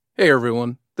Hey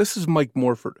everyone, this is Mike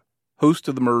Morford, host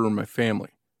of The Murder in My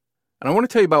Family, and I want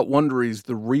to tell you about Wondery's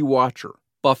The ReWatcher,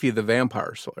 Buffy the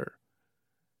Vampire Slayer.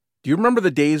 Do you remember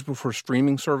the days before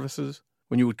streaming services,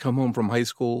 when you would come home from high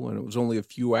school and it was only a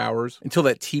few hours until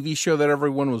that TV show that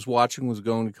everyone was watching was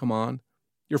going to come on?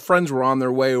 Your friends were on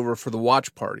their way over for the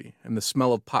watch party, and the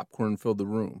smell of popcorn filled the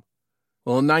room.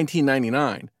 Well, in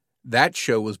 1999, that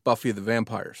show was Buffy the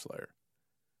Vampire Slayer.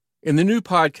 In the new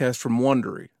podcast from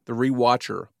Wondery, The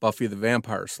ReWatcher, Buffy the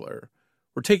Vampire Slayer,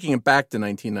 we're taking it back to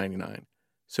 1999,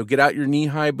 so get out your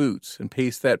knee-high boots and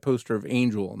paste that poster of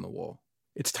Angel on the wall.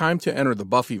 It's time to enter the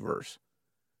Buffyverse.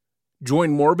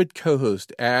 Join morbid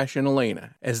co-host Ash and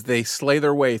Elena as they slay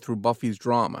their way through Buffy's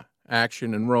drama,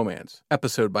 action, and romance,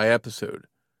 episode by episode.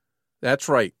 That's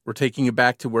right, we're taking you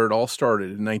back to where it all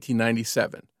started in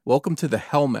 1997. Welcome to the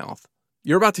Hellmouth.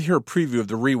 You're about to hear a preview of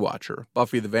The ReWatcher,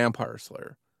 Buffy the Vampire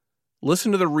Slayer.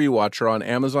 Listen to The ReWatcher on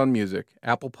Amazon Music,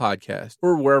 Apple Podcasts,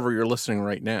 or wherever you're listening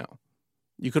right now.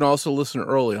 You can also listen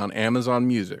early on Amazon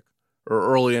Music, or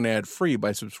early and ad-free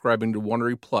by subscribing to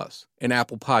Wondery Plus, an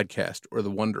Apple Podcast, or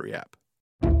the Wondery app.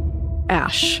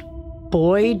 Ash,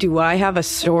 boy, do I have a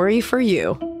story for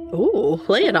you. Ooh,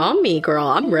 lay it on me, girl.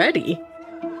 I'm ready.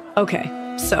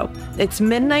 Okay, so it's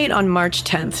midnight on March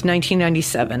 10th,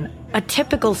 1997, a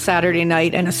typical Saturday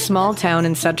night in a small town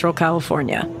in Central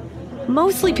California.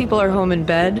 Mostly people are home in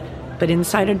bed, but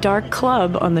inside a dark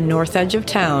club on the north edge of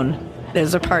town,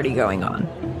 there's a party going on.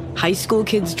 High school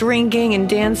kids drinking and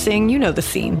dancing, you know the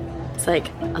scene. It's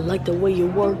like, I like the way you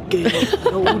work it,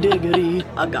 no diggity,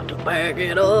 I got to bag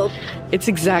it up. It's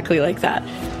exactly like that.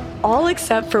 All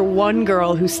except for one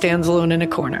girl who stands alone in a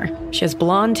corner. She has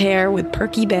blonde hair with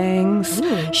perky bangs.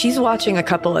 She's watching a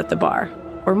couple at the bar,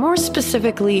 or more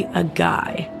specifically, a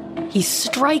guy. He's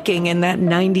striking in that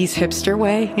 90s hipster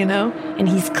way, you know? And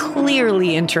he's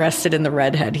clearly interested in the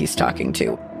redhead he's talking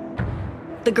to.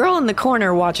 The girl in the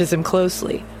corner watches him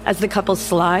closely as the couple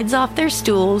slides off their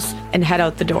stools and head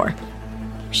out the door.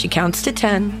 She counts to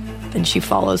 10, then she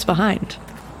follows behind.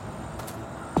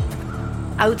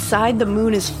 Outside, the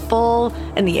moon is full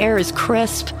and the air is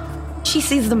crisp. She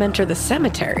sees them enter the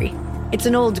cemetery. It's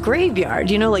an old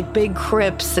graveyard, you know, like big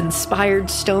crypts and spired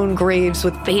stone graves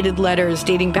with faded letters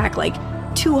dating back like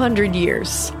 200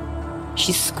 years.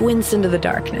 She squints into the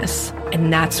darkness,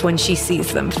 and that's when she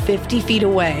sees them 50 feet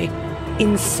away,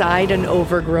 inside an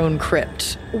overgrown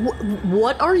crypt.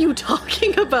 What are you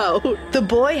talking about? The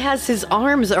boy has his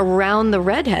arms around the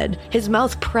redhead, his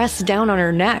mouth pressed down on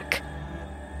her neck.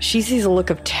 She sees a look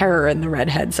of terror in the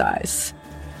redhead's eyes.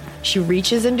 She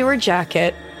reaches into her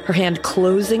jacket, her hand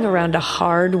closing around a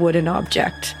hard wooden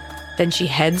object. Then she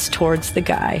heads towards the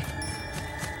guy.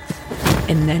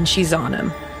 And then she's on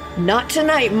him. Not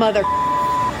tonight, mother.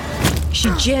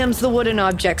 She jams the wooden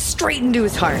object straight into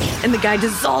his heart, and the guy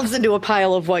dissolves into a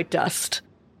pile of white dust.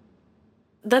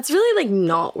 That's really,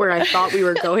 not where I thought we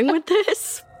were going with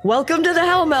this. Welcome to the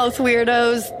Hellmouth,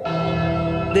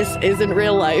 weirdos. This isn't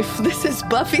real life. This is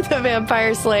Buffy the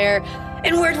Vampire Slayer,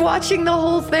 and we're watching the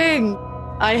whole thing.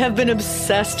 I have been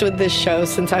obsessed with this show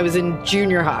since I was in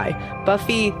junior high.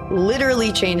 Buffy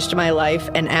literally changed my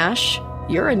life, and Ash,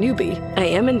 you're a newbie. I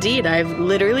am indeed. I've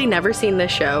literally never seen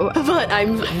this show, but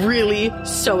I'm really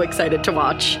so excited to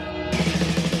watch.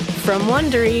 From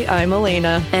Wondery, I'm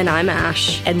Elena. And I'm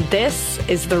Ash. And this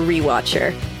is The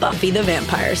ReWatcher, Buffy the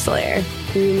Vampire Slayer.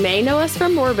 You may know us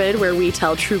from Morbid, where we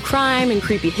tell true crime and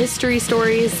creepy history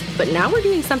stories, but now we're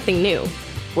doing something new.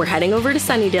 We're heading over to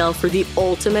Sunnydale for the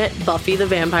ultimate Buffy the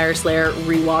Vampire Slayer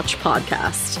rewatch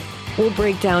podcast. We'll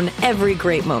break down every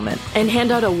great moment and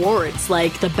hand out awards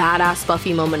like the Badass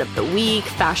Buffy Moment of the Week,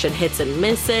 Fashion Hits and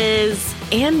Misses,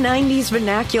 and 90s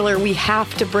vernacular we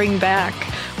have to bring back.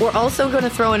 We're also going to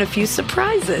throw in a few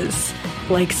surprises,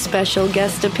 like special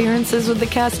guest appearances with the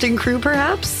cast and crew,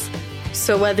 perhaps.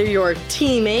 So whether you're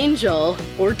Team Angel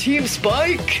or Team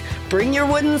Spike, bring your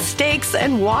wooden stakes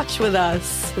and watch with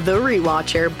us. The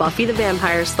ReWatcher, Buffy the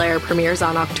Vampire Slayer premieres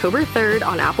on October 3rd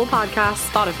on Apple Podcasts,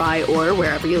 Spotify, or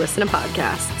wherever you listen to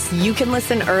podcasts. You can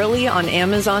listen early on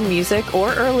Amazon Music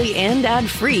or early and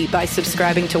ad-free by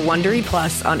subscribing to Wondery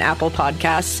Plus on Apple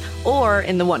Podcasts or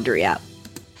in the Wondery app.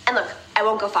 And look, I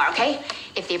won't go far, okay?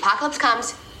 If the apocalypse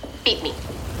comes, beat me.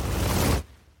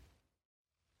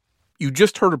 You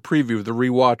just heard a preview of The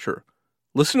ReWatcher.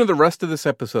 Listen to the rest of this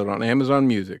episode on Amazon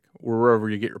Music or wherever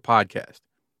you get your podcast.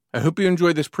 I hope you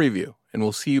enjoyed this preview, and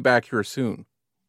we'll see you back here soon.